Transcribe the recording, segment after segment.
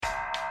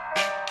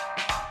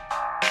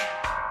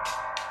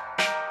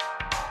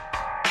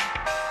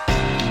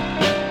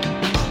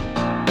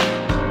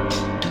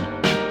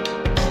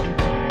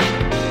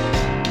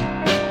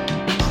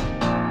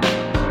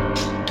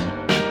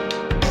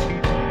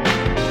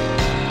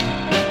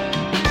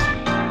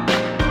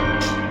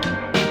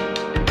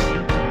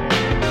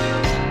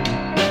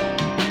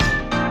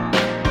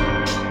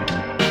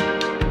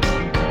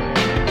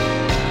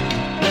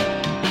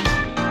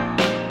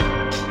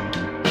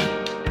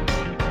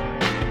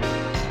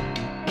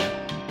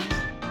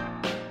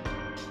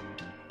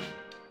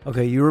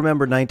Okay, you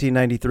remember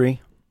 1993?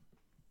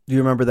 Do you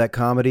remember that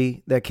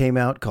comedy that came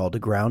out called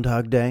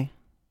Groundhog Day?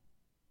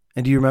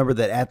 And do you remember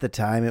that at the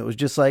time it was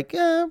just like,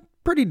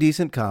 pretty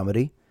decent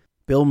comedy?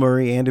 Bill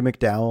Murray, Andy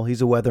McDowell,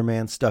 he's a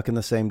weatherman stuck in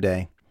the same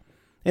day.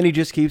 And he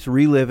just keeps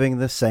reliving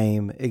the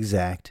same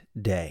exact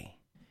day.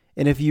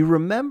 And if you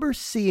remember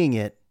seeing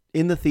it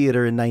in the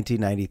theater in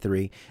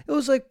 1993, it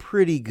was like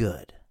pretty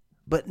good.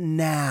 But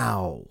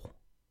now,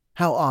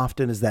 how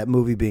often is that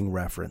movie being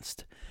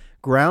referenced?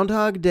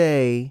 Groundhog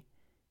Day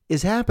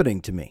is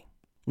happening to me.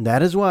 And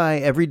that is why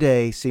every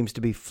day seems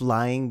to be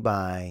flying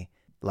by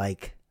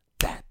like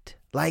that.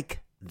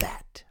 Like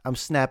that. I'm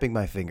snapping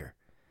my finger.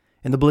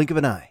 In the blink of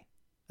an eye,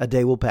 a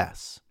day will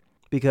pass.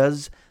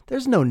 Because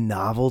there's no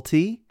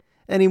novelty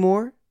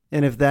anymore.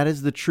 And if that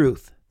is the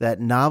truth, that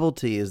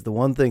novelty is the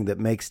one thing that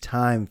makes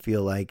time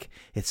feel like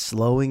it's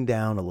slowing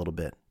down a little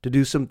bit. To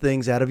do some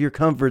things out of your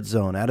comfort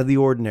zone, out of the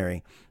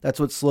ordinary. That's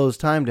what slows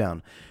time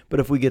down. But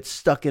if we get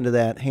stuck into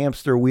that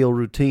hamster wheel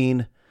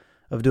routine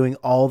of doing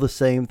all the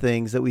same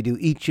things that we do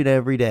each and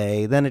every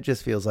day, then it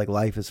just feels like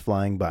life is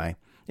flying by.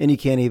 And you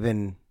can't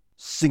even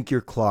sink your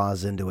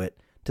claws into it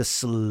to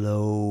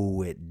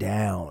slow it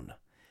down.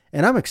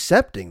 And I'm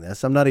accepting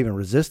this. I'm not even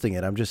resisting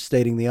it. I'm just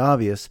stating the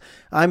obvious.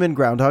 I'm in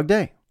Groundhog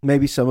Day.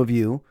 Maybe some of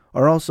you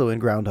are also in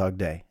Groundhog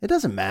Day. It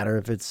doesn't matter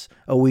if it's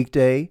a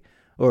weekday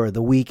or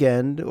the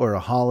weekend or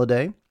a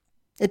holiday.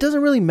 It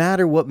doesn't really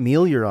matter what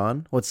meal you're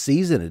on, what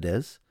season it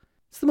is.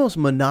 It's the most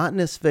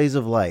monotonous phase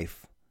of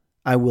life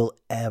I will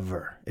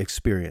ever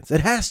experience.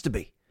 It has to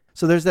be.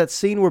 So there's that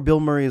scene where Bill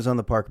Murray is on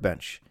the park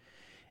bench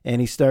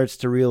and he starts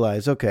to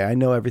realize, okay, I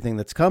know everything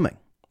that's coming.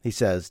 He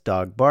says,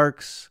 dog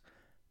barks,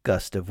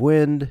 gust of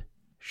wind,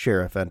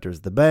 sheriff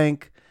enters the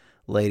bank,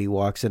 lady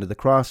walks into the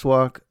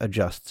crosswalk,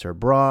 adjusts her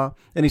bra,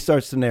 and he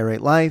starts to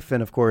narrate life,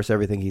 and of course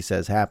everything he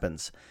says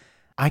happens.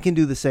 I can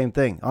do the same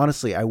thing.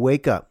 Honestly, I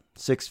wake up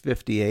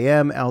 6:50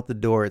 a.m., out the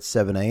door at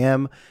 7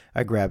 a.m.,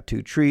 I grab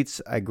 2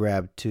 treats, I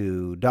grab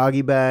 2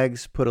 doggy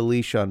bags, put a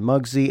leash on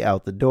Muggsy,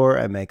 out the door,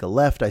 I make a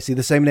left, I see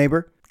the same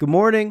neighbor. Good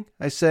morning,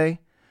 I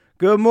say.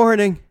 Good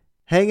morning.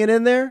 Hanging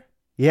in there?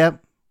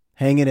 Yep,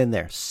 hanging in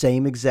there.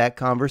 Same exact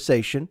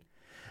conversation.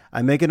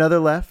 I make another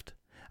left.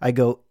 I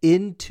go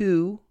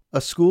into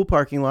a school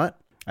parking lot.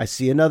 I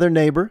see another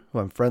neighbor who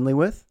I'm friendly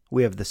with.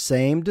 We have the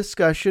same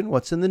discussion.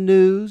 What's in the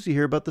news? You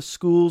hear about the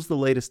schools, the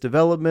latest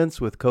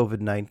developments with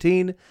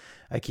COVID-19.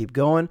 I keep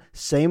going.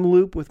 Same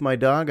loop with my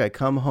dog. I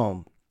come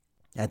home.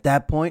 At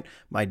that point,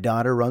 my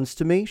daughter runs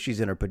to me. She's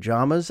in her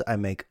pajamas. I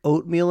make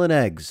oatmeal and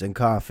eggs and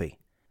coffee.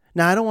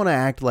 Now, I don't want to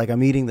act like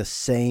I'm eating the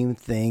same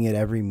thing at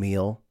every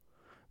meal,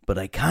 but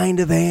I kind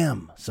of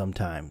am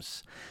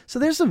sometimes. So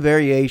there's some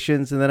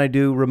variations, and then I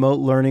do remote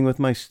learning with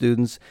my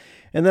students,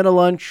 and then a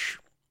lunch.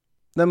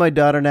 Then my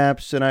daughter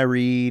naps, and I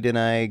read, and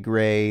I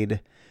grade,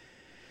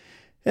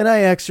 and I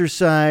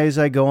exercise,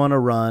 I go on a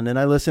run, and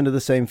I listen to the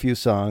same few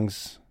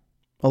songs.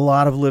 A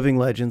lot of Living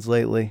Legends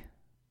lately.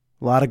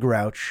 A lot of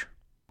Grouch.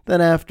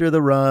 Then after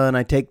the run,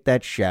 I take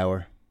that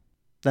shower.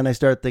 Then I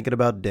start thinking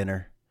about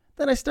dinner.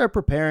 Then I start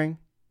preparing,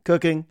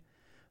 cooking,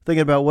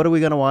 thinking about what are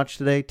we going to watch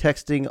today,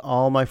 texting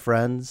all my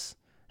friends.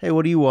 Hey,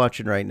 what are you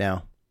watching right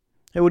now?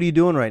 Hey, what are you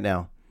doing right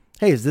now?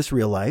 Hey, is this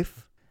real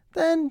life?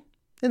 Then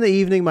in the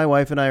evening, my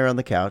wife and I are on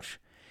the couch.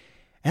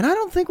 And I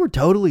don't think we're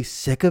totally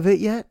sick of it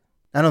yet.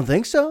 I don't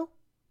think so.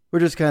 We're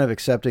just kind of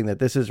accepting that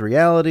this is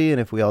reality, and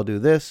if we all do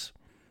this,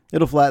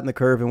 it'll flatten the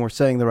curve, and we're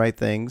saying the right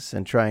things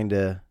and trying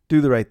to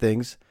do the right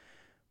things.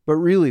 But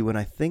really, when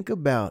I think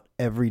about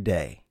every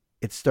day,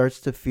 it starts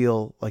to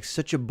feel like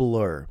such a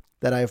blur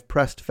that I have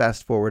pressed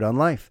fast forward on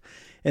life.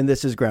 And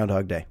this is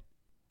Groundhog Day.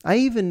 I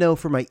even know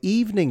for my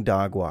evening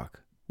dog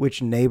walk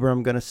which neighbor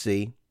I'm going to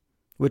see,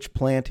 which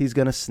plant he's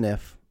going to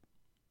sniff.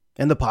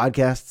 And the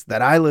podcasts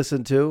that I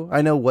listen to,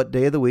 I know what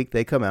day of the week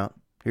they come out.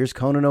 Here's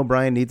Conan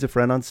O'Brien Needs a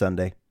Friend on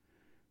Sunday.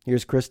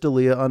 Here's Chris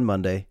D'Elia on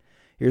Monday.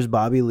 Here's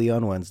Bobby Lee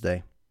on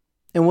Wednesday.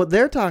 And what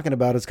they're talking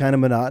about is kind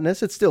of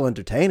monotonous. It's still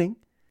entertaining.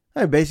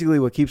 Basically,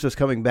 what keeps us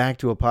coming back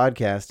to a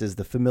podcast is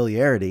the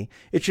familiarity.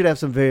 It should have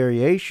some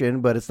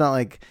variation, but it's not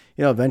like,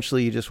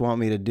 eventually you just want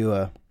me to do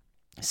a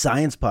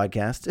science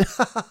podcast.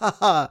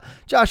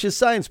 Josh's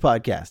science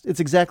podcast. It's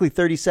exactly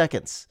 30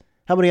 seconds.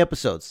 How many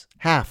episodes?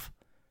 Half.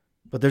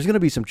 But there's going to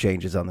be some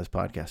changes on this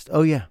podcast.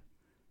 Oh, yeah.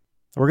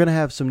 We're going to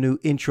have some new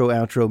intro,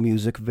 outro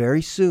music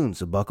very soon,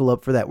 so buckle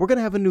up for that. We're going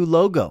to have a new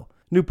logo,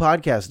 new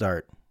podcast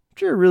art.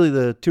 Which are really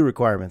the 2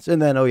 requirements.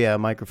 And then, a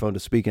microphone to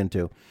speak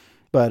into.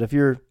 But if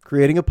you're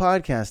creating a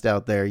podcast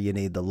out there, you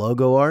need the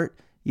logo art,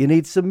 you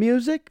need some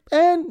music,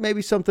 and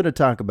maybe something to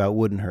talk about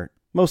wouldn't hurt.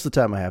 Most of the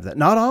time I have that.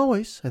 Not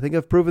always. I think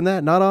I've proven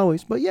that. Not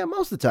always. But yeah,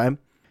 most of the time.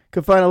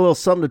 Could find a little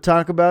something to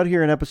talk about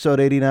here in episode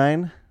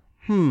 89.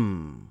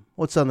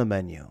 What's on the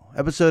menu?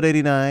 Episode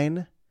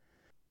 89.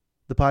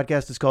 The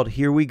podcast is called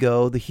Here We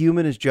Go. The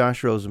human is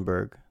Josh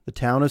Rosenberg. The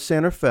town is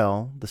Santa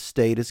Fe. The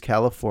state is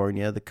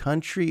California. The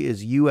country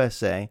is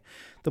USA.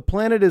 The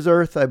planet is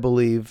Earth, I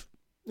believe.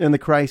 And the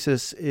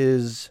crisis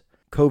is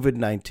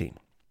COVID-19.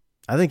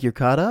 I think you're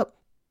caught up.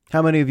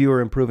 How many of you are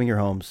improving your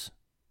homes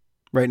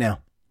right now?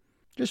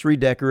 Just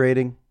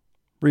redecorating,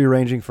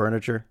 rearranging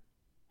furniture,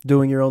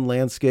 doing your own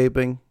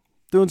landscaping,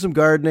 doing some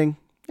gardening,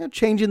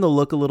 changing the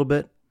look a little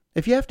bit.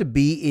 If you have to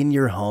be in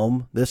your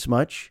home this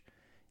much,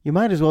 you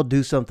might as well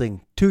do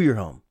something to your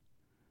home.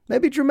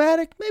 Maybe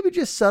dramatic, maybe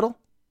just subtle.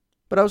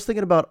 But I was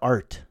thinking about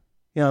art.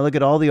 I look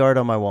at all the art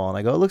on my wall and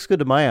I go, it looks good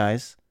to my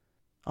eyes.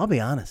 I'll be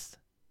honest.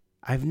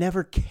 I've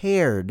never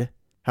cared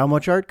how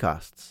much art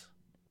costs.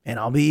 And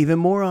I'll be even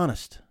more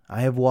honest.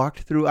 I have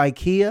walked through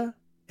IKEA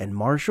and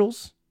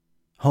Marshall's,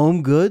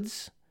 Home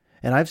Goods,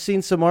 and I've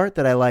seen some art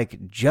that I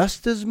like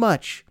just as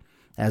much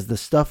as the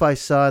stuff I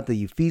saw at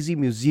the Uffizi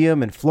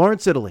Museum in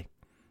Florence, Italy.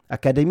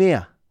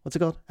 Accademia. What's it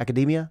called?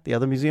 Academia, the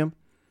other museum.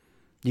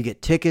 You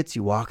get tickets,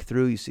 you walk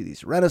through, you see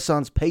these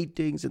Renaissance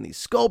paintings and these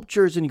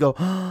sculptures, and you go,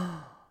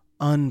 oh,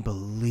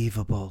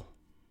 unbelievable.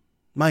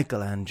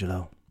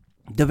 Michelangelo,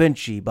 Da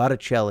Vinci,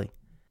 Botticelli.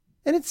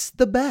 And it's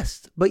the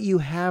best, but you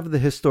have the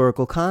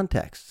historical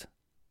context.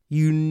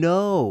 You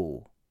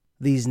know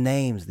these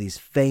names, these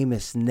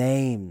famous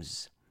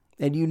names.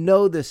 And you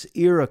know this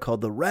era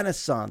called the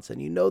Renaissance,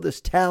 and you know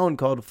this town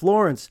called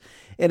Florence.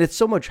 And it's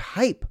so much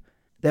hype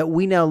that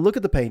we now look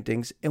at the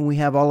paintings and we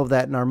have all of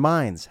that in our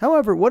minds.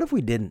 However, what if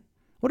we didn't?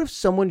 What if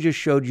someone just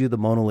showed you the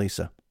Mona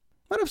Lisa?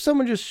 What if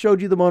someone just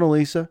showed you the Mona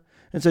Lisa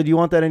and said, do you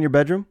want that in your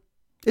bedroom?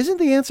 Isn't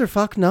the answer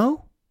fuck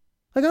no?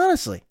 Like,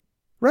 honestly,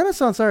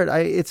 Renaissance art,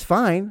 it's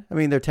fine. I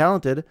mean, they're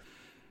talented.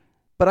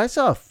 But I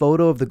saw a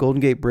photo of the Golden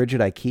Gate Bridge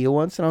at IKEA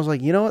once, and I was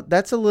like, you know what?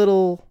 That's a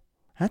little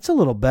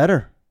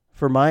better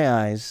for my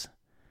eyes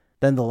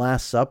than The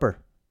Last Supper.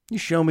 You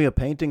show me a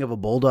painting of a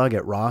bulldog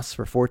at Ross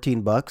for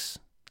 $14.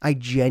 I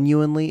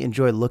genuinely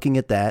enjoy looking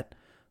at that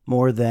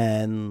more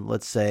than,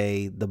 let's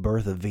say, The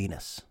Birth of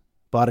Venus.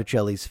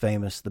 Botticelli's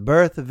famous The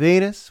Birth of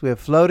Venus. We have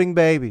floating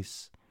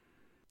babies.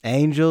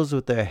 Angels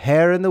with their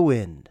hair in the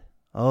wind.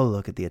 Oh,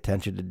 look at the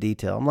attention to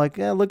detail. I'm like,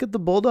 yeah, look at the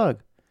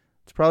bulldog.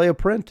 It's probably a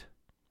print.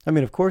 I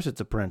mean, of course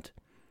it's a print.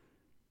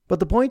 But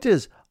the point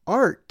is,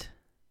 art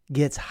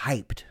gets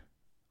hyped.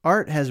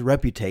 Art has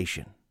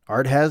reputation.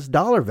 Art has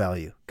dollar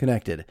value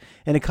connected,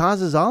 and it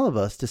causes all of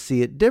us to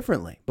see it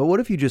differently. But what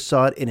if you just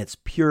saw it in its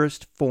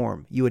purest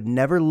form? You had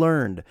never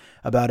learned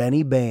about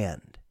any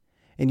band,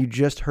 and you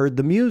just heard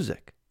the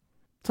music.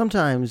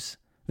 Sometimes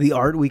the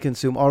art we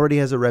consume already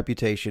has a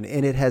reputation,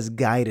 and it has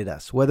guided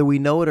us. Whether we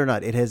know it or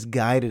not, it has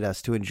guided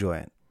us to enjoy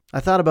it.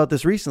 I thought about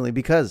this recently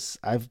because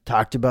I've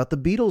talked about the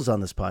Beatles on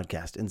this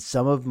podcast, and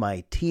some of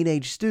my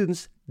teenage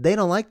students, they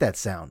don't like that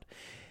sound.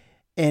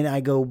 And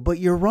I go, but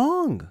you're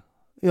wrong.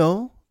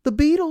 The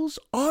Beatles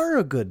are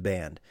a good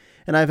band.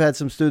 And I've had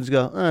some students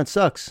go, it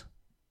sucks.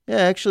 Yeah,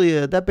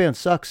 actually, that band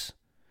sucks.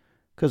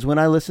 Because when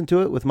I listen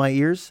to it with my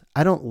ears,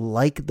 I don't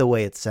like the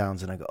way it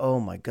sounds. And I go,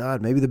 oh my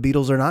God, maybe the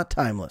Beatles are not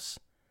timeless.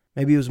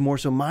 Maybe it was more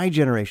so my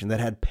generation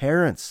that had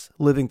parents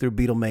living through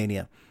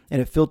Beatlemania.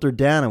 And it filtered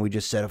down and we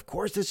just said, of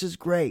course, this is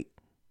great.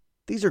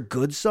 These are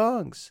good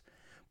songs.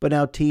 But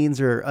now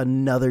teens are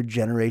another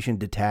generation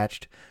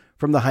detached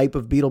from the hype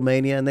of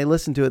Beatlemania. And they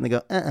listen to it and they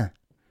go,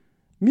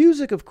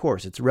 Music, of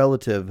course, it's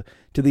relative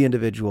to the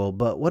individual,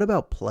 but what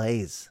about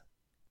plays?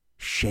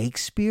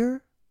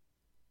 Shakespeare?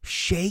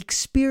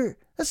 Shakespeare?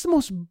 That's the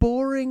most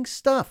boring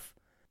stuff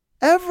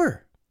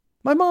ever.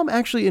 My mom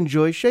actually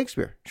enjoys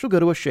Shakespeare. She'll go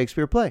to a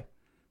Shakespeare play.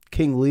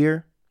 King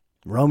Lear,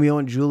 Romeo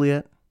and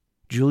Juliet,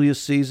 Julius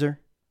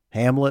Caesar,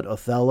 Hamlet,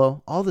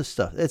 Othello, all this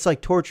stuff. It's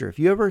like torture. If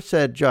you ever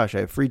said, Josh,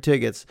 I have free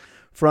tickets,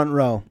 front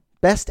row,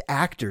 best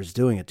actors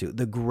doing it too,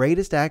 the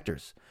greatest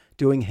actors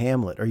doing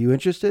Hamlet. Are you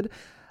interested?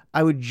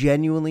 I would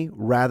genuinely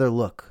rather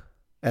look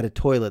at a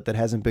toilet that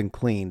hasn't been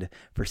cleaned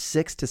for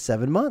 6 to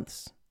 7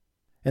 months.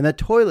 And that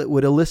toilet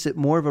would elicit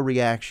more of a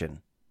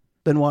reaction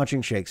than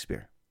watching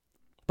Shakespeare.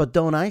 But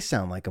don't I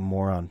sound like a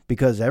moron?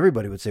 Because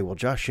everybody would say, well,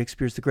 Josh,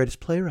 Shakespeare's the greatest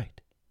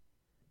playwright.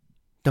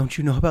 Don't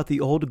you know about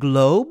the old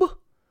Globe?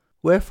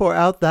 Wherefore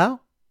art thou?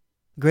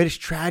 The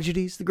greatest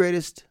tragedies, the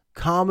greatest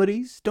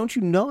comedies. Don't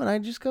you know? And I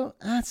just go,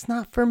 that's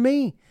not for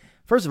me.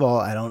 First of all,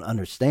 I don't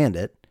understand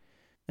it.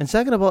 And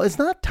second of all, it's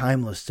not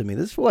timeless to me.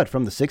 This is what,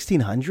 from the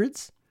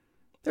 1600s?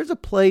 There's a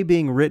play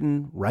being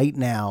written right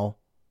now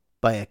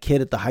by a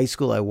kid at the high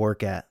school I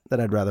work at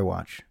that I'd rather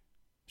watch.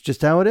 It's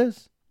just how it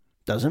is.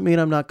 Doesn't mean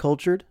I'm not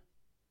cultured.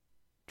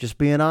 Just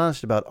being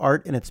honest about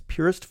art in its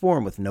purest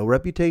form with no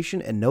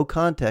reputation and no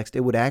context,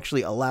 it would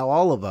actually allow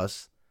all of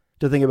us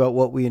to think about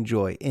what we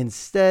enjoy.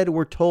 Instead,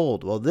 we're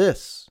told, well,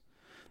 this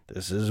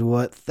is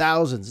what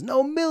thousands,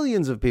 no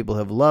millions of people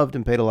have loved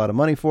and paid a lot of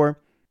money for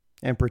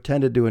and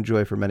pretended to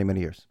enjoy for many,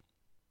 many years.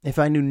 If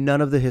I knew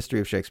none of the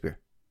history of Shakespeare,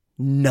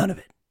 none of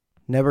it,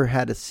 never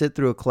had to sit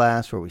through a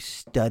class where we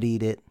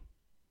studied it,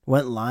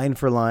 went line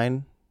for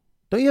line.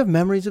 Don't you have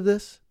memories of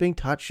this? Being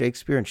taught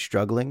Shakespeare and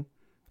struggling?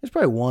 There's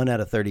probably 1 out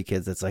of 30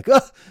 kids that's like,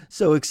 oh,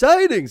 so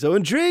exciting, so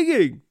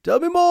intriguing, tell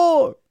me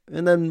more.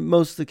 And then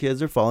most of the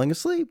kids are falling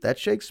asleep. That's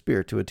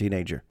Shakespeare to a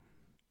teenager.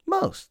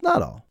 Most,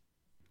 not all.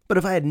 But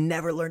if I had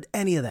never learned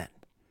any of that,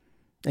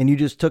 and you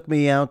just took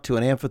me out to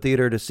an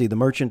amphitheater to see The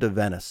Merchant of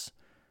Venice,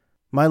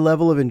 my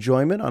level of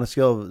enjoyment on a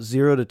scale of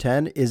 0 to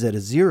 10 is at a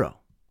 0.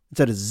 It's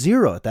at a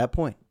 0 at that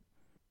point.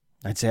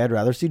 I'd say I'd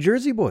rather see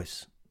Jersey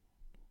Boys.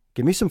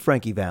 Give me some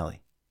Frankie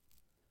Valli.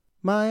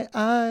 My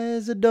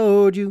eyes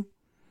adored you.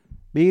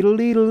 Beetle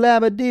deedle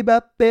labba dee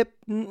bop bip.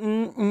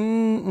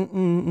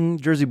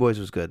 Jersey Boys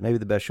was good. Maybe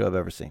the best show I've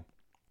ever seen.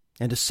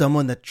 And to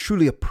someone that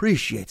truly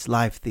appreciates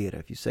live theater,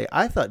 if you say,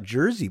 I thought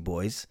Jersey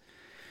Boys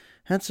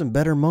had some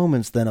better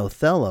moments than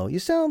Othello, you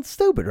sound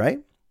stupid, right?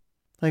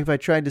 Like if I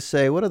tried to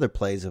say, what other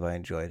plays have I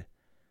enjoyed?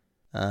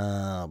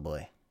 Oh,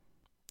 boy.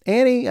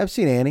 Annie, I've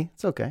seen Annie.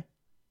 It's okay.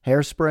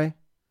 Hairspray,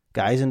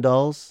 Guys and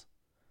Dolls,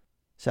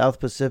 South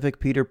Pacific,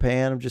 Peter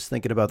Pan. I'm just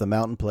thinking about the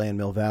mountain play in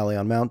Mill Valley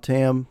on Mount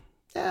Tam.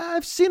 Yeah,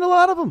 I've seen a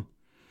lot of them.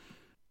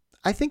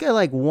 I think I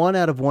like 1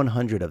 out of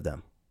 100 of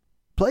them.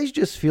 Plays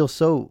just feel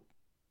so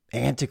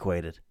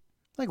antiquated.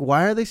 Like,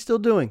 why are they still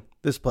doing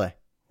this play?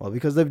 Well,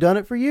 because they've done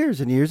it for years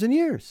and years and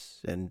years.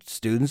 And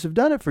students have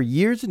done it for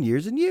years and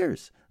years and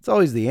years. It's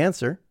always the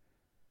answer.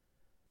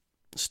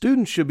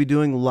 Students should be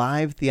doing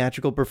live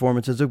theatrical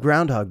performances of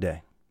Groundhog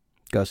Day.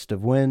 Gust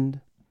of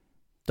wind,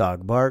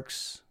 dog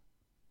barks.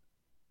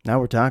 Now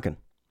we're talking.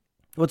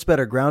 What's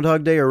better,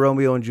 Groundhog Day or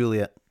Romeo and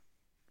Juliet?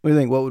 What do you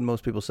think? What would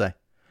most people say?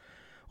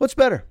 What's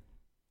better?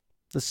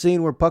 The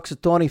scene where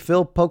Puxatawny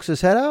Phil pokes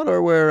his head out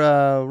or where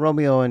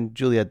Romeo and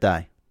Juliet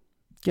die?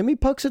 Give me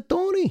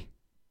Puxatawny.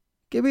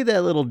 Give me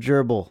that little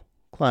gerbil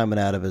climbing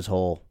out of his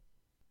hole.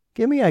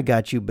 Give me I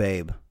Got You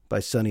Babe by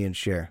Sonny and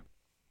Cher.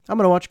 I'm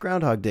going to watch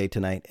Groundhog Day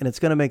tonight, and it's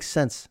going to make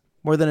sense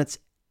more than it's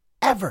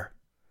ever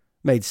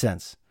made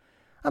sense.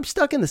 I'm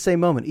stuck in the same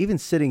moment, even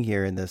sitting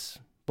here in this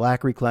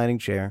black reclining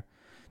chair,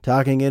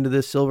 talking into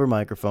this silver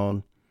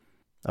microphone,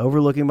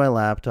 overlooking my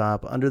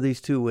laptop, under these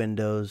 2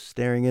 windows,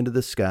 staring into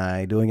the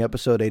sky, doing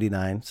episode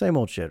 89. Same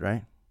old shit,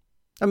 right?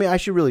 I mean, I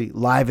should really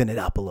liven it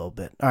up a little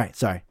bit. All right,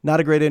 sorry. Not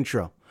a great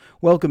intro.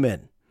 Welcome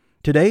in.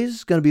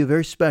 Today's going to be a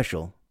very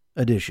special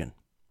edition.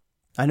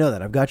 I know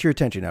that. I've got your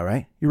attention now,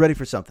 right? You're ready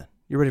for something.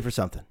 You're ready for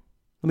something.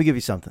 Let me give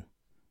you something.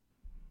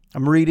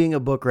 I'm reading a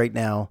book right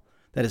now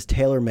that is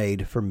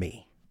tailor-made for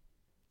me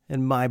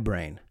and my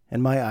brain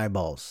and my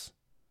eyeballs.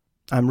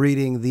 I'm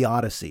reading The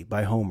Odyssey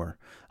by Homer.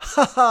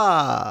 Ha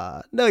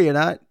ha! No, you're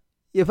not.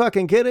 You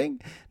fucking kidding?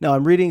 No,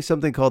 I'm reading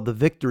something called The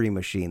Victory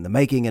Machine, The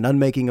Making and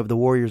Unmaking of the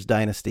Warriors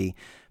Dynasty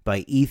by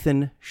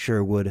Ethan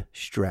Sherwood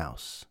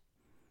Strauss.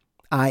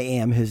 I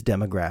am his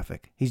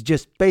demographic. He's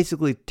just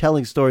basically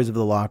telling stories of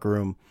the locker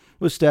room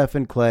with Steph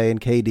and Clay and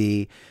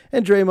KD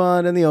and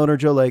Draymond and the owner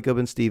Joe Lacob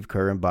and Steve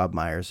Kerr and Bob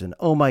Myers. And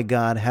oh my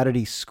God, how did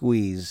he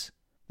squeeze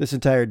this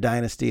entire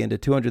dynasty into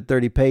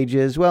 230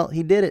 pages? Well,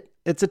 he did it.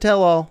 It's a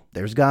tell-all.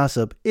 There's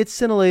gossip. It's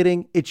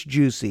scintillating. It's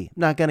juicy.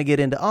 Not going to get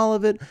into all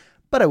of it,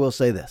 but I will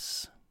say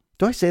this.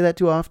 Do I say that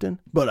too often?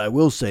 But I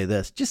will say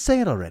this. Just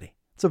say it already.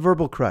 It's a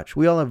verbal crutch.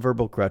 We all have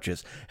verbal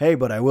crutches. Hey,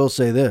 but I will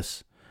say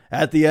this.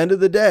 At the end of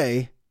the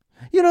day,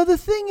 the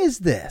thing is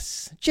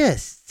this.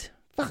 Just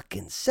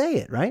fucking say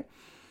it, right?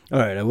 All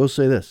right, I will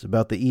say this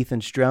about the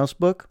Ethan Strauss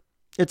book.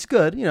 It's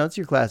good. It's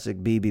your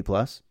classic B+.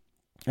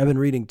 I've been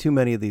reading too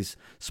many of these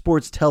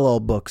sports tell-all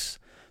books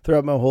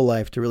throughout my whole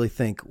life to really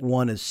think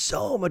one is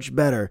so much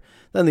better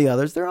than the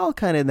others. They're all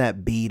kind of in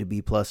that B to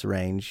B+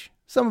 range.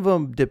 Some of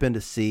them dip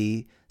into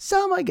C.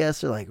 Some, I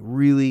guess, are like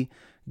really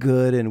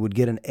good and would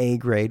get an A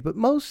grade. But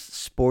most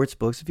sports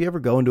books, if you ever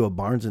go into a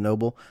Barnes &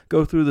 Noble,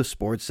 go through the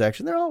sports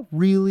section, they're all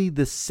really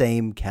the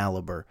same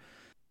caliber.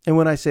 And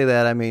when I say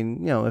that, I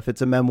mean, if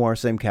it's a memoir,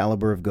 same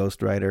caliber of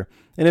ghostwriter.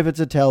 And if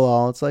it's a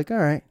tell-all, it's like, all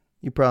right,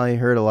 you probably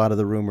heard a lot of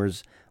the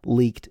rumors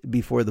leaked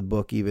before the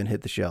book even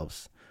hit the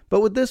shelves.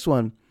 But with this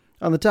one,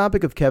 on the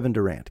topic of Kevin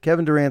Durant.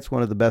 Kevin Durant's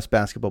one of the best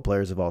basketball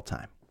players of all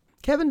time.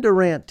 Kevin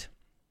Durant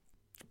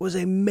was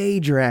a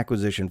major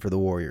acquisition for the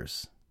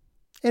Warriors.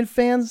 And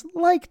fans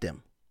liked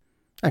him.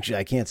 Actually,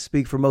 I can't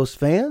speak for most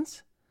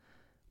fans,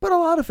 but a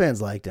lot of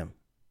fans liked him.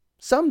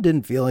 Some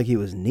didn't feel like he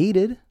was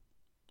needed.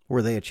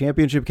 Were they a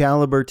championship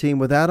caliber team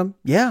without him?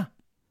 Yeah,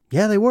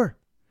 they were.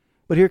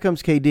 But here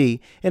comes KD,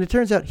 and it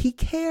turns out he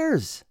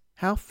cares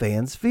how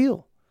fans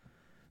feel.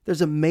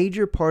 There's a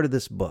major part of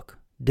this book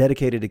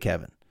dedicated to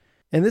Kevin.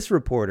 And this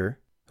reporter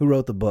who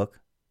wrote the book,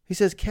 he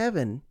says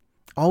Kevin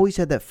always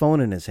had that phone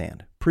in his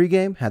hand.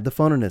 Pre-game, had the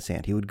phone in his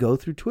hand. He would go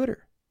through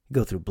Twitter,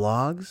 go through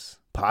blogs,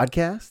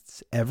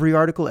 podcasts, every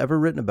article ever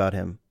written about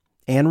him,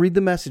 and read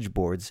the message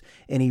boards,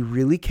 and he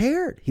really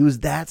cared. He was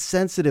that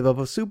sensitive of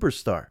a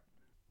superstar.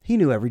 He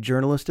knew every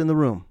journalist in the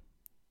room,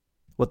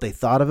 what they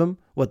thought of him,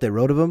 what they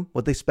wrote of him,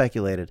 what they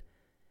speculated.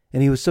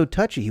 And he was so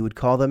touchy, he would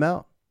call them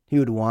out. He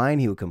would whine,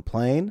 he would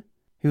complain.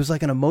 He was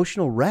like an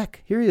emotional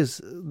wreck. Here he is,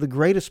 the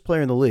greatest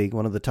player in the league,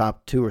 one of the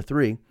top 2 or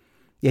 3,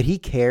 yet he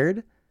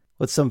cared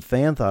what some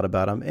fan thought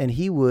about him, and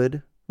he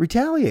would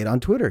retaliate on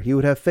Twitter. He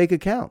would have fake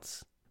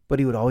accounts, but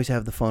he would always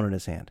have the phone in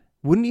his hand.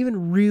 Wouldn't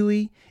even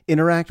really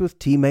interact with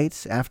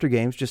teammates after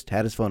games, just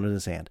had his phone in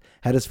his hand,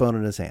 had his phone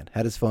in his hand,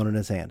 had his phone in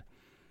his hand.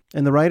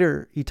 And the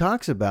writer, he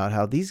talks about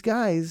how these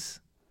guys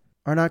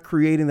are not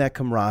creating that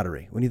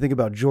camaraderie. When you think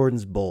about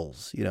Jordan's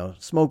Bulls,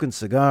 smoking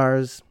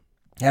cigars,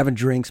 having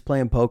drinks,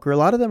 playing poker, a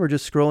lot of them are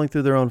just scrolling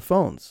through their own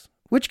phones,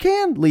 which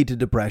can lead to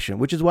depression,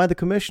 which is why the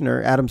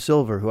commissioner, Adam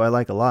Silver, who I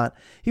like a lot,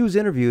 he was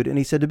interviewed and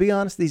he said, to be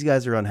honest, these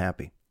guys are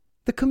unhappy.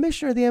 The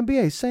commissioner of the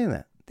NBA is saying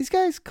that. These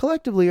guys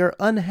collectively are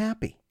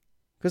unhappy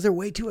because they're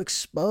way too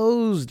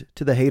exposed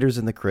to the haters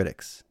and the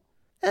critics.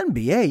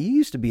 NBA, you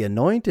used to be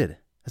anointed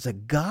as a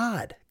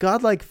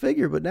godlike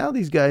figure, but now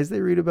these guys,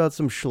 they read about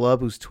some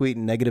schlub who's tweeting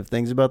negative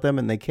things about them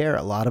and they care.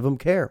 A lot of them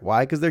care.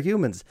 Why? Because they're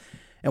humans.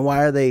 And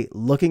why are they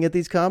looking at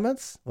these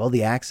comments? Well,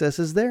 the access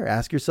is there.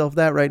 Ask yourself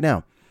that right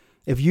now.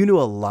 If you knew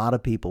a lot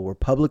of people were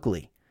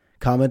publicly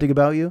commenting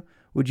about you,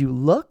 would you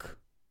look?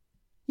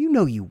 You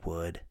know you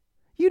would.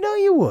 You know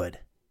you would.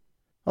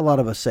 A lot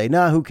of us say,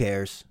 nah, who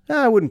cares?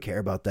 I wouldn't care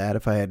about that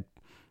if I had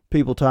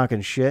people talking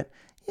shit.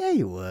 Yeah,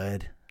 you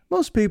would.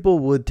 Most people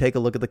would take a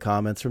look at the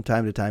comments from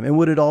time to time. And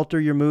would it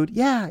alter your mood?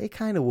 Yeah, it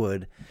kind of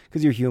would,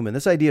 because you're human.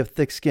 This idea of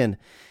thick skin,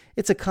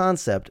 it's a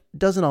concept. It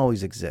doesn't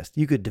always exist.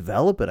 You could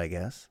develop it, I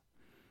guess.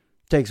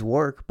 Takes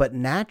work, but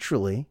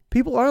naturally,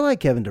 people are like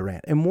Kevin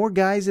Durant, and more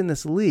guys in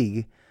this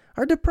league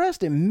are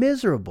depressed and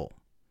miserable.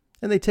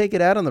 And they take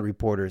it out on the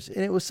reporters,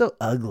 and it was so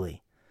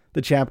ugly,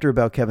 the chapter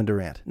about Kevin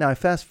Durant. Now, I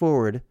fast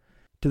forward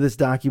to this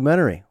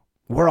documentary.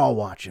 We're all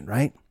watching,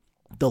 right?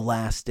 The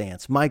Last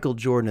Dance, Michael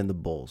Jordan and the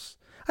Bulls.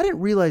 I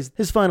didn't realize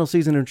his final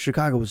season in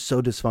Chicago was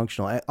so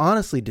dysfunctional. I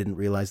honestly didn't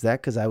realize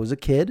that because I was a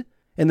kid,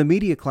 and the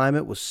media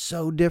climate was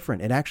so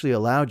different. It actually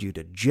allowed you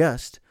to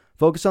just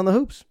focus on the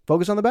hoops,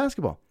 focus on the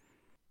basketball.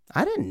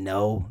 I didn't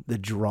know the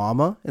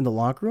drama in the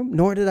locker room,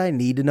 nor did I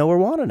need to know or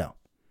want to know.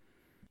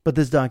 But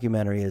this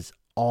documentary is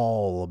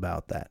all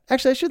about that.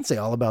 Actually, I shouldn't say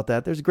all about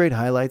that. There's great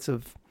highlights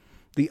of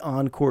the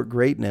on-court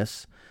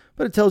greatness,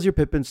 but it tells your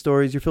Pippen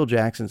stories, your Phil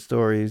Jackson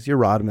stories, your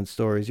Rodman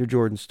stories, your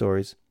Jordan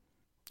stories.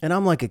 And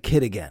I'm like a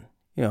kid again.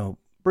 You know,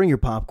 bring your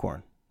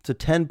popcorn. It's a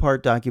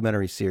 10-part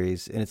documentary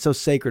series, and it's so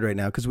sacred right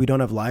now because we don't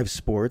have live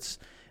sports.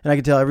 And I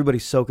can tell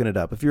everybody's soaking it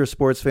up. If you're a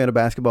sports fan, a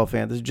basketball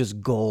fan, this is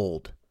just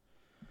gold.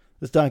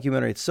 This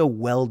documentary, it's so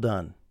well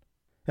done.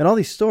 And all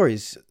these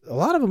stories, a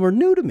lot of them are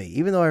new to me,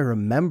 even though I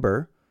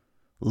remember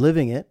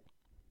living it,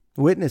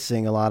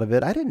 witnessing a lot of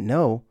it. I didn't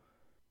know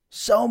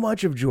so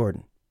much of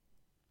Jordan.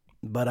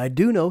 But I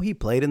do know he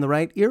played in the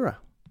right era.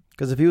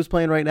 Because if he was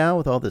playing right now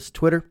with all this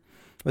Twitter,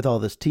 with all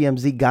this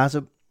TMZ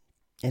gossip,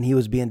 and he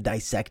was being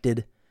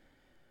dissected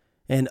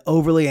and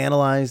overly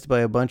analyzed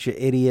by a bunch of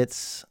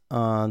idiots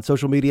on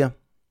social media,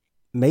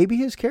 maybe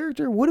his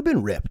character would have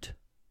been ripped.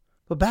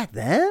 But back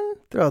then,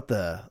 throughout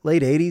the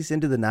late 80s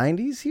into the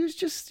 90s, he was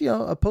just,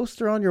 a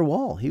poster on your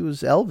wall. He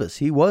was Elvis.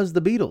 He was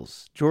the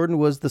Beatles. Jordan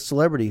was the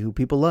celebrity who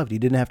people loved. He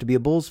didn't have to be a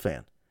Bulls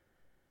fan.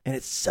 And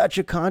it's such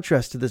a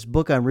contrast to this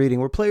book I'm reading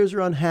where players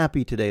are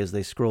unhappy today as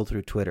they scroll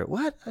through Twitter.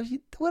 What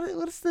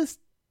is this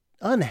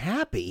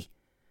unhappy?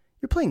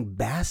 You're playing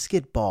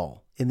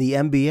basketball in the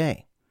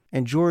NBA.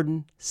 And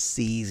Jordan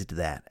seized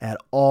that at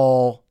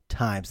all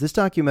times. This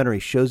documentary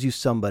shows you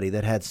somebody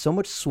that had so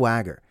much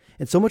swagger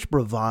and so much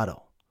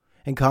bravado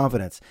and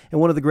confidence, and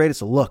one of the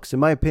greatest looks. In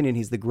my opinion,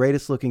 he's the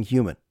greatest looking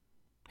human.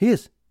 He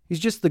is. He's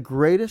just the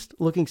greatest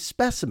looking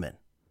specimen.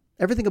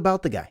 Everything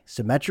about the guy.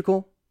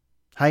 Symmetrical,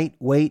 height,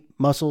 weight,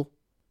 muscle,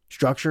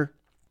 structure.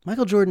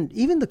 Michael Jordan,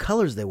 even the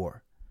colors they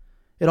wore.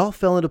 It all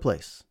fell into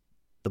place.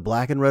 The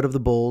black and red of the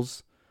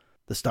Bulls,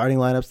 the starting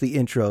lineups, the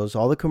intros,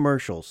 all the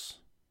commercials,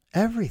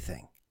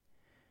 everything.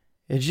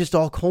 It just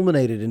all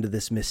culminated into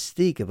this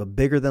mystique of a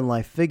bigger than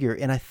life figure,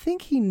 and I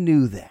think he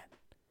knew that.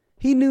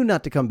 He knew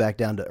not to come back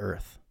down to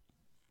earth.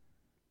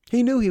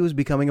 He knew he was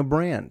becoming a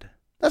brand.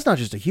 That's not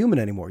just a human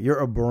anymore. You're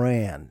a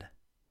brand.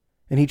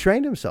 And he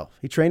trained himself.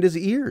 He trained his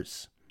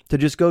ears to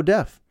just go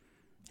deaf.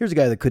 Here's a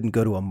guy that couldn't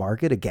go to a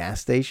market, a gas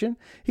station.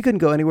 He couldn't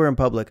go anywhere in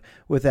public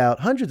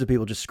without hundreds of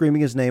people just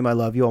screaming his name. I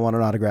love you. I want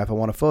an autograph. I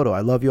want a photo. I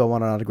love you. I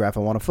want an autograph.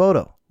 I want a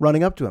photo.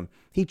 Running up to him.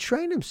 He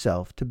trained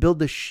himself to build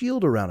the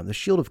shield around him, the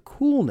shield of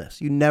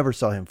coolness. You never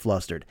saw him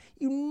flustered.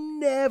 You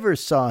never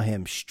saw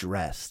him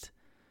stressed.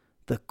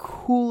 The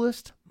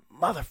coolest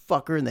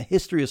motherfucker in the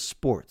history of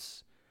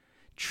sports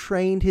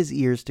trained his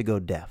ears to go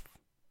deaf.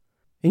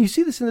 And you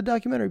see this in the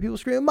documentary. People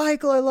scream,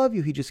 Michael, I love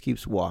you. He just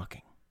keeps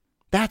walking.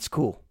 That's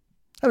cool.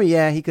 I mean,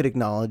 yeah, he could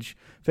acknowledge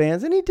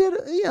fans, and he did,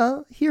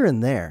 here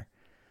and there.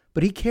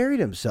 But he carried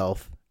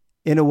himself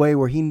in a way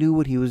where he knew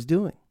what he was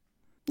doing.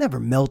 Never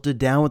melted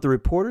down with the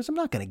reporters. I'm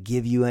not going to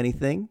give you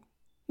anything. I'm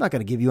not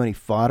going to give you any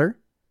fodder.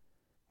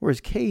 Whereas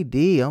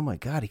KD, oh my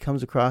God, he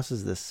comes across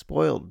as this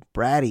spoiled,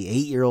 bratty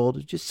 8-year-old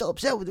who's just so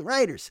upset with the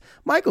writers.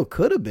 Michael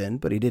could have been,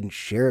 but he didn't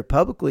share it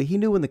publicly. He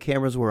knew when the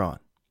cameras were on.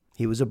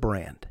 He was a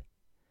brand.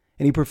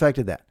 And he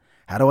perfected that.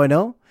 How do I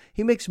know?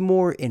 He makes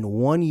more in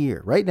 1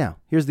 year. Right now,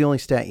 here's the only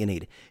stat you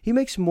need. He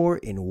makes more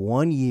in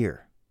 1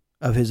 year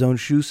of his own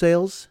shoe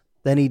sales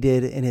than he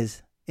did in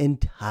his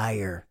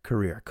entire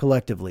career.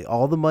 Collectively,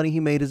 all the money he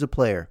made as a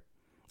player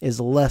is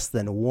less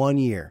than 1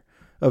 year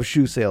of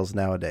shoe sales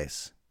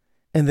nowadays.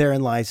 And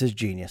therein lies his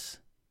genius.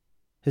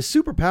 His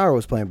superpower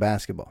was playing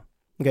basketball.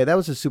 Okay, that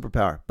was his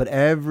superpower. But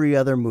every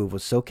other move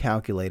was so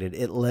calculated,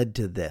 it led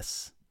to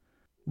this.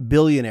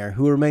 Billionaire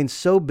who remains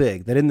so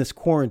big that in this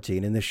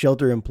quarantine, in this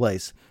shelter in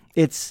place,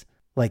 it's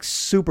like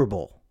Super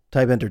Bowl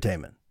type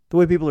entertainment. The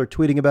way people are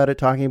tweeting about it,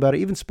 talking about it,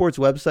 even sports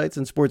websites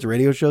and sports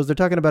radio shows, they're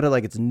talking about it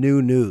like it's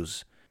new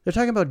news. They're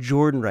talking about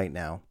Jordan right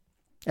now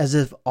as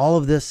if all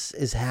of this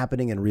is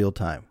happening in real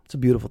time. It's a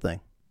beautiful thing.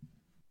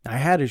 I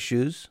had his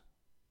shoes.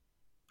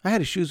 I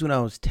had his shoes when I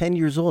was 10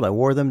 years old. I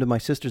wore them to my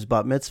sister's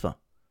bat mitzvah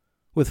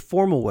with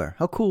formal wear.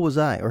 How cool was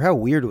I? Or how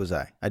weird was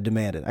I? I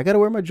demanded. I got to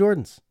wear my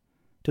Jordans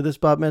to this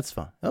bat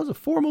mitzvah. That was a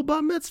formal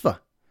bat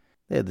mitzvah.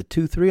 They had the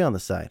 2-3 on the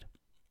side.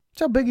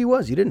 That's how big he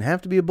was. You didn't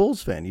have to be a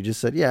Bulls fan. You just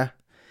said, yeah,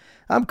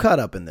 I'm caught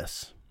up in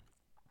this.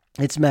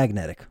 It's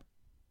magnetic.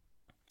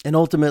 And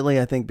ultimately,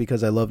 I think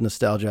because I love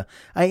nostalgia,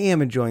 I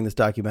am enjoying this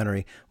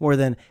documentary more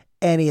than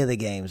any of the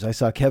games. I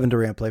saw Kevin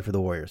Durant play for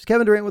the Warriors.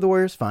 Kevin Durant with the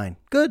Warriors, fine.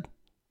 Good.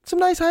 Some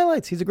nice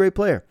highlights. He's a great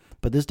player.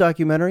 But this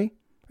documentary,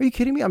 are you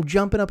kidding me? I'm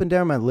jumping up and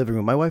down in my living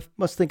room. My wife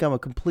must think I'm a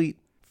complete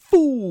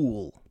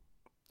fool.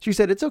 She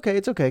said, it's okay,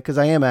 because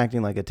I am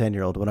acting like a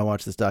 10-year-old when I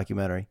watch this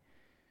documentary.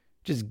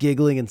 Just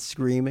giggling and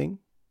screaming.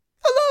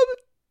 I love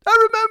it.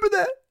 I remember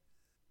that.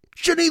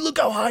 Shani, look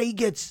how high he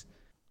gets.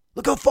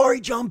 Look how far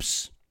he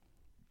jumps.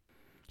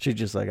 She's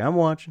just like, I'm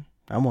watching.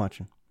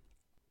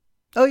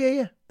 Oh,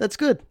 yeah. That's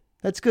good.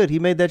 He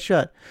made that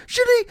shot.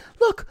 Shani,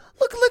 look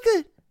at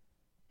it.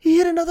 He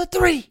hit another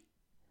 3.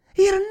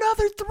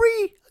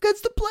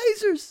 Against the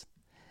Blazers.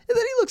 And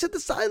then he looks at the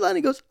sideline.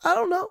 He goes, I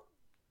don't know.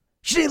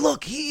 Shani,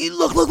 look.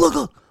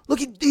 Look,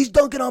 he's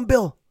dunking on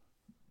Bill.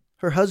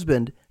 Her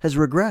husband has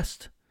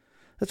regressed.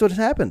 That's what has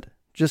happened.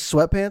 Just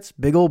sweatpants,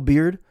 big old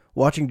beard,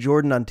 watching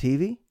Jordan on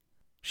TV.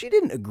 She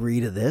didn't agree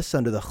to this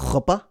under the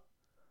chuppah.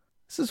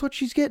 This is what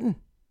she's getting.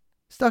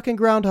 Stuck in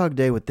Groundhog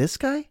Day with this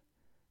guy?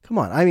 Come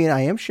on. I mean,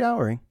 I am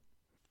showering.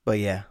 But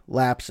yeah,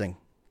 lapsing.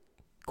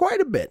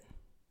 Quite a bit.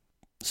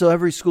 So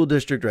every school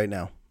district right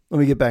now, let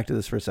me get back to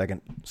this for a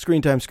second.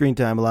 Screen time,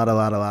 a lot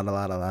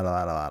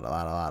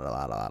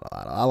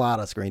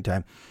of screen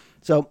time.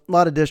 So a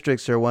lot of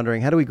districts are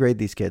wondering, how do we grade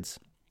these kids?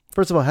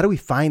 First of all, how do we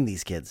find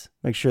these kids?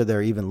 Make sure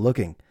they're even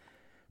looking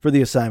for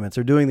the assignments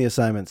or doing the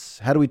assignments.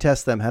 How do we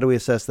test them? How do we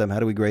assess them? How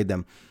do we grade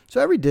them? So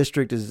every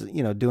district is,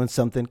 doing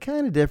something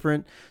kind of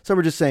different. Some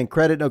are just saying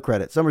credit, no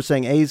credit. Some are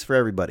saying A's for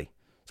everybody.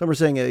 Some are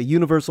saying a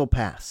universal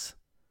pass.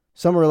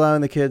 Some are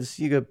allowing the kids,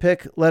 you could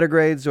pick letter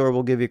grades or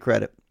we'll give you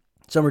credit.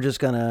 Some are just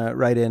going to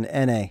write in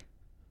NA.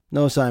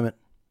 No assignment.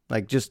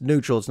 Like just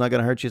neutral. It's not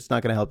going to hurt you. It's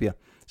not going to help you.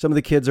 Some of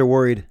the kids are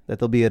worried that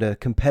they'll be at a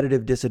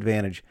competitive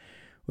disadvantage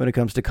when it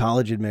comes to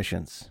college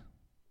admissions.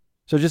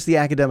 So just the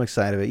academic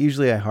side of it.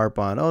 Usually I harp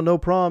on, no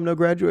prom, no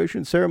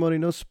graduation ceremony,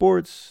 no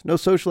sports, no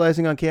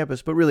socializing on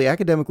campus. But really,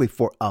 academically,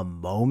 for a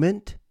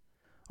moment,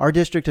 our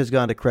district has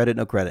gone to credit,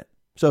 no credit.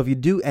 So if you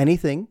do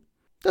anything,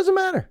 doesn't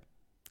matter.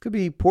 Could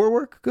be poor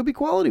work, could be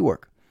quality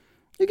work.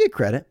 You get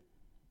credit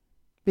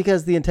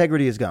because the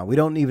integrity is gone. We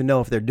don't even know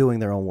if they're doing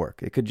their own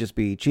work. It could just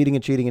be cheating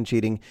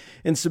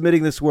and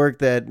submitting this work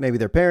that maybe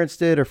their parents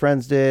did or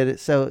friends did.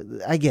 So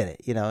I get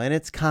it, and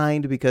it's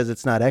kind because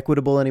it's not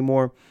equitable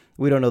anymore.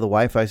 We don't know the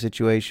Wi-Fi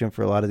situation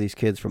for a lot of these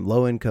kids from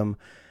low-income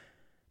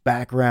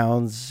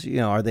backgrounds.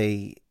 Are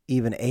they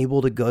even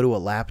able to go to a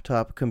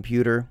laptop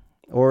computer,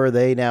 or are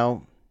they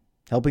now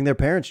helping their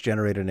parents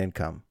generate an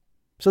income?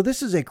 So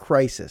this is a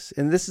crisis,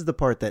 and this is the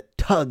part that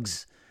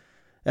tugs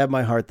at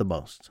my heart the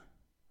most.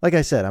 Like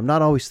I said, I'm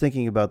not always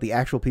thinking about the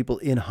actual people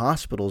in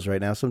hospitals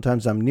right now.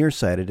 Sometimes I'm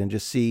nearsighted and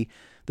just see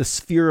the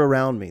sphere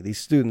around me. These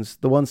students,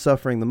 the ones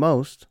suffering the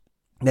most,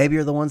 maybe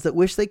are the ones that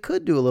wish they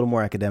could do a little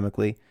more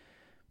academically,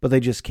 but they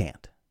just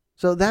can't.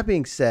 So that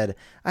being said,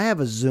 I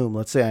have a Zoom.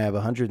 Let's say I have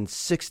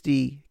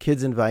 160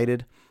 kids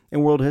invited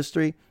in world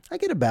history. I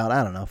get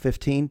about,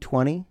 15,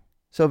 20.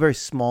 So a very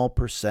small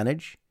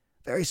percentage.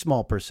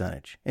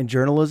 In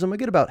journalism, I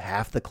get about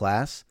half the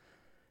class,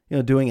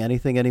 doing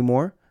anything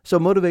anymore. So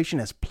motivation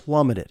has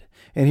plummeted.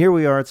 And here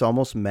we are, it's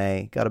almost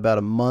May, got about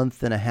a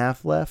month and a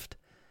half left.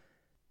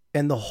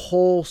 And the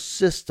whole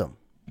system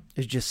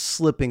is just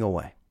slipping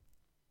away.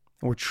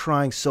 And we're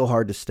trying so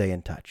hard to stay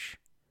in touch.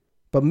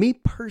 But me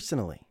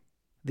personally,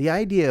 the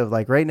idea of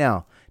right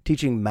now,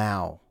 teaching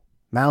Mao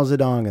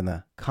Zedong and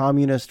the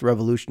communist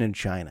revolution in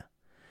China.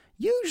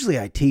 Usually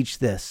I teach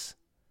this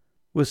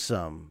with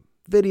some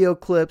video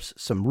clips,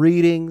 some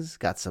readings,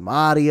 got some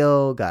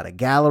audio, got a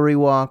gallery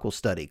walk, we'll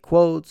study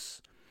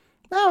quotes.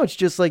 Now it's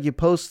just like you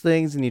post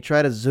things and you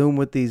try to Zoom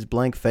with these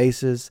blank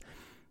faces,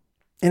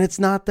 and it's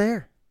not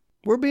there.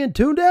 We're being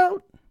tuned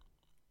out.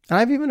 And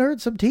I've even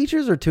heard some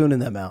teachers are tuning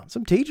them out.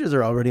 Some teachers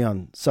are already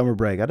on summer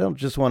break. I don't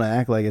just want to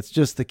act like it's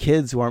just the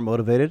kids who aren't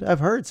motivated. I've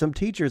heard some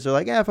teachers are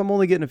like, if I'm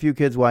only getting a few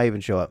kids, why even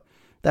show up?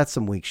 That's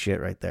some weak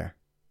shit right there.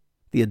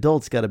 The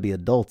adults got to be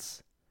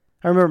adults.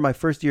 I remember my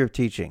first year of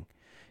teaching.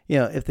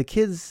 If the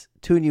kids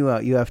tune you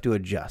out, you have to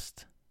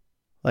adjust.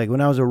 Like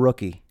when I was a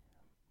rookie,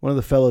 one of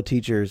the fellow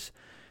teachers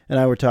and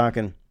I were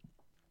talking,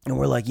 and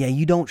we're like,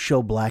 you don't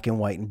show black and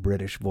white and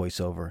British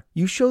voiceover.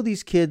 You show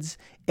these kids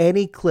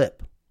any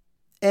clip,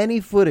 any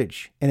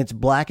footage, and it's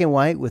black and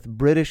white with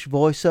British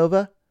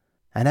voiceover.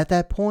 And at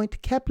that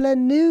point, Kepler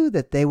knew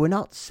that they were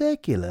not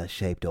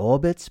circular-shaped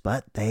orbits,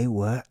 but they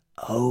were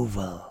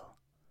oval.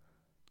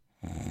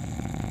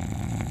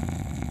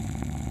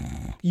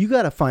 You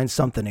got to find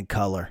something in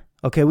color.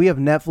 Okay, we have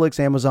Netflix,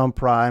 Amazon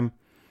Prime.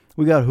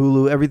 We got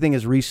Hulu. Everything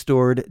is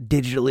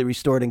digitally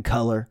restored in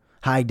color.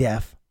 high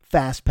def,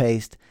 fast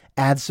paced,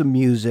 add some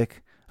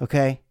music,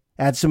 okay?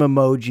 Add some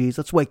emojis.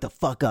 Let's wake the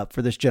fuck up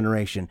for this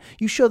generation.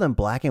 You show them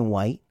black and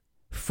white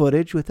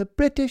footage with a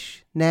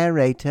British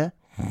narrator.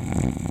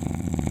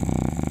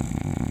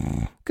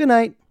 Good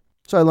night.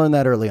 So I learned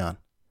that early on.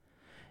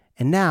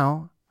 And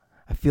now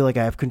I feel like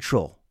I have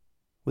control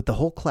with the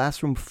whole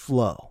classroom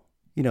flow.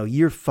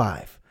 Year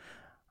 5.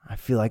 I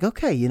feel like,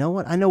 okay, you know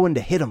what? I know when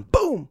to hit them.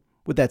 Boom!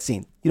 With that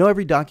scene.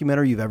 Every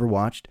documentary you've ever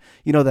watched,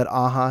 that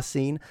aha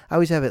scene, I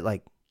always have it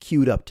like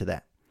queued up to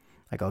that.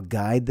 Like I'll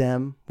guide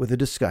them with a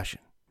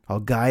discussion. I'll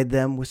guide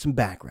them with some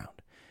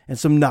background and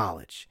some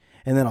knowledge.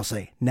 And then I'll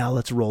say, now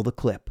let's roll the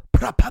clip.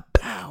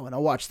 Pow, and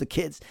I'll watch the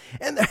kids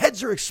and their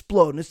heads are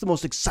exploding. It's the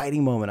most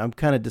exciting moment. I'm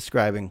kind of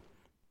describing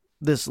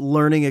this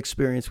learning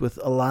experience with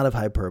a lot of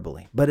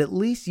hyperbole. But at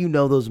least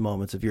those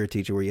moments if you're a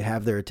teacher where you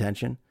have their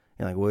attention.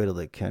 You're like, wait till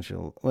they catch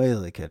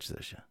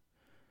this shit.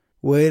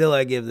 Wait till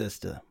I give this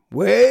to them.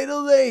 Wait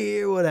till they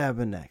hear what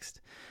happened next.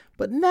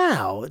 But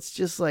now it's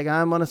just like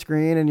I'm on a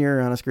screen and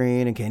you're on a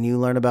screen and can you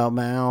learn about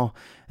Mao?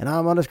 And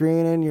I'm on a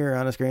screen and you're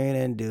on a screen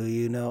and do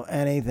you know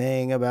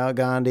anything about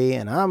Gandhi?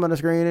 And I'm on a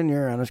screen and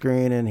you're on a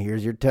screen and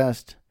here's your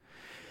test.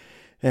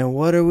 And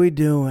what are we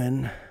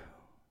doing?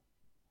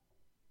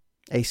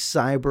 A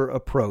cyber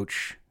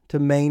approach to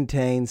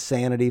maintain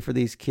sanity for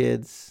these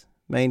kids,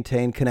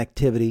 maintain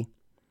connectivity.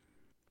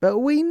 But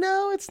we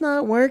know it's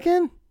not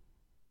working.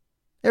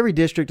 Every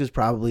district is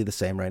probably the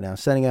same right now,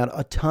 sending out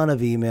a ton of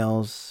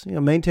emails.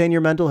 Maintain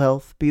your mental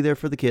health, be there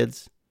for the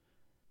kids,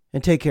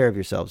 and take care of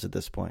yourselves at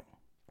this point.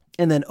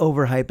 And then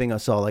overhyping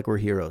us all like we're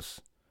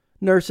heroes.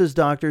 Nurses,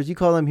 doctors, you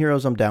call them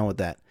heroes, I'm down with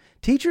that.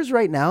 Teachers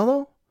right now,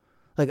 though?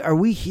 Like, are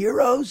we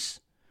heroes?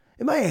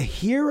 Am I a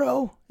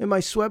hero in my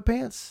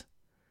sweatpants?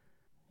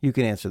 You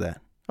can answer that.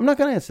 I'm not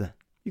going to answer that.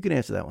 You can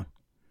answer that one.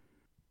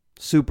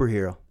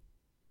 Superhero.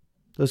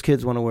 Those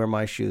kids want to wear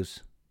my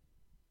shoes.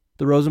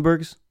 The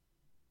Rosenbergs?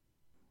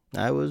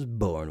 I was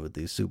born with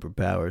these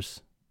superpowers.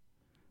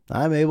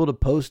 I'm able to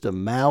post a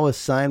Mao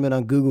assignment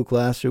on Google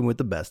Classroom with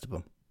the best of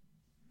them.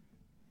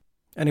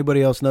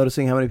 Anybody else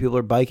noticing how many people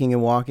are biking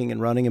and walking and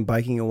running and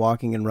biking and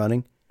walking and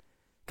running?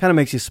 Kind of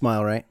makes you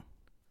smile, right?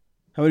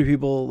 How many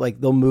people,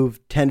 they'll move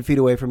 10 feet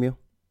away from you?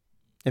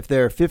 If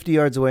they're 50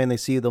 yards away and they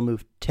see you, they'll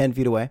move 10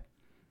 feet away.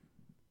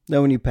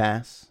 Then when you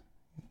pass,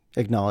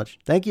 acknowledge.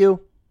 Thank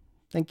you.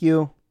 Thank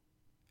you.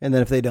 And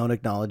then if they don't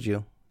acknowledge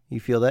you, you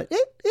feel that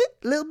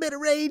little bit of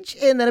rage,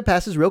 and then it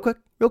passes real quick.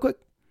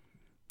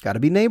 Got to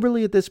be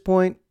neighborly at this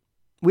point.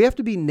 We have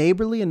to be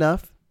neighborly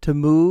enough to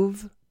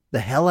move the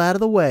hell out of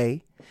the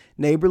way,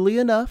 neighborly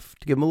enough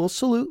to give them a little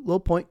salute, a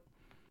little point,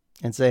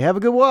 and say, have a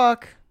good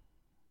walk.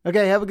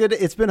 Okay, have a good day.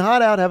 It's been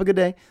hot out. Have a good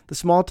day. The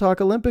small talk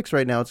Olympics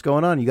right now, it's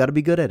going on. You got to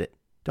be good at it.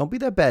 Don't be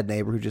that bad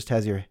neighbor who just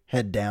has your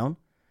head down.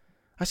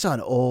 I saw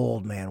an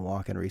old man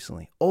walking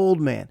recently. Old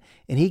man.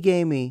 And he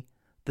gave me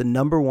the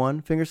number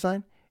 1 finger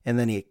sign, and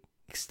then he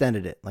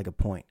extended it like a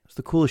point. It's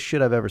the coolest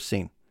shit I've ever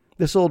seen.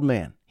 This old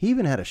man, he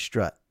even had a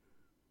strut.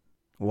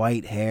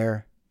 White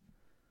hair,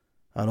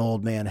 an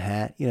old man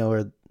hat,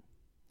 where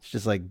it's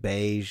just like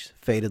beige,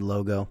 faded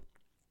logo.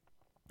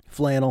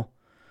 Flannel.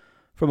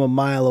 From a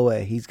mile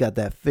away, he's got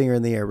that finger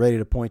in the air ready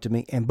to point to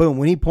me. And boom,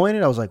 when he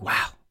pointed, I was like,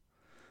 wow,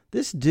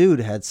 this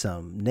dude had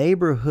some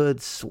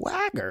neighborhood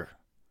swagger.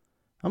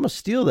 I'm going to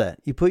steal that.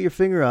 You put your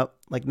finger up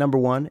like number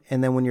 1,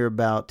 and then when you're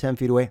about 10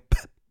 feet away,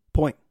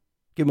 point.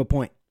 Give him a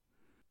point.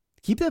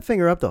 Keep that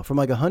finger up, though. From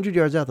 100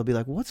 yards out, they'll be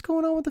like, what's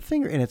going on with the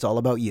finger? And it's all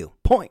about you.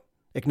 Point.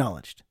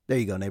 Acknowledged. There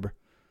you go, neighbor.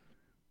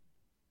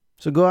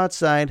 So go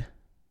outside.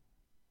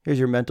 Here's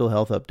your mental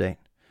health update.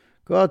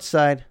 Go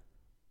outside.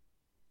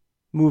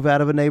 Move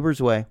out of a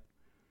neighbor's way.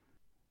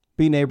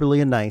 Be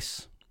neighborly and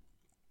nice.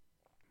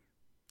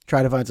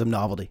 Try to find some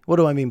novelty. What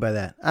do I mean by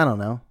that? I don't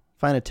know.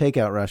 Find a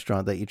takeout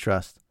restaurant that you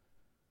trust.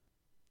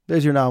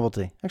 There's your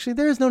novelty. Actually,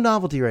 there is no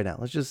novelty right now.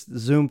 Let's just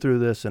zoom through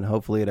this and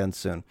hopefully it ends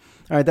soon.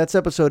 All right, that's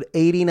episode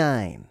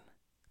 89.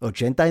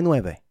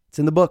 89. It's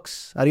in the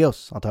books.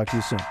 Adios. I'll talk to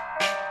you soon.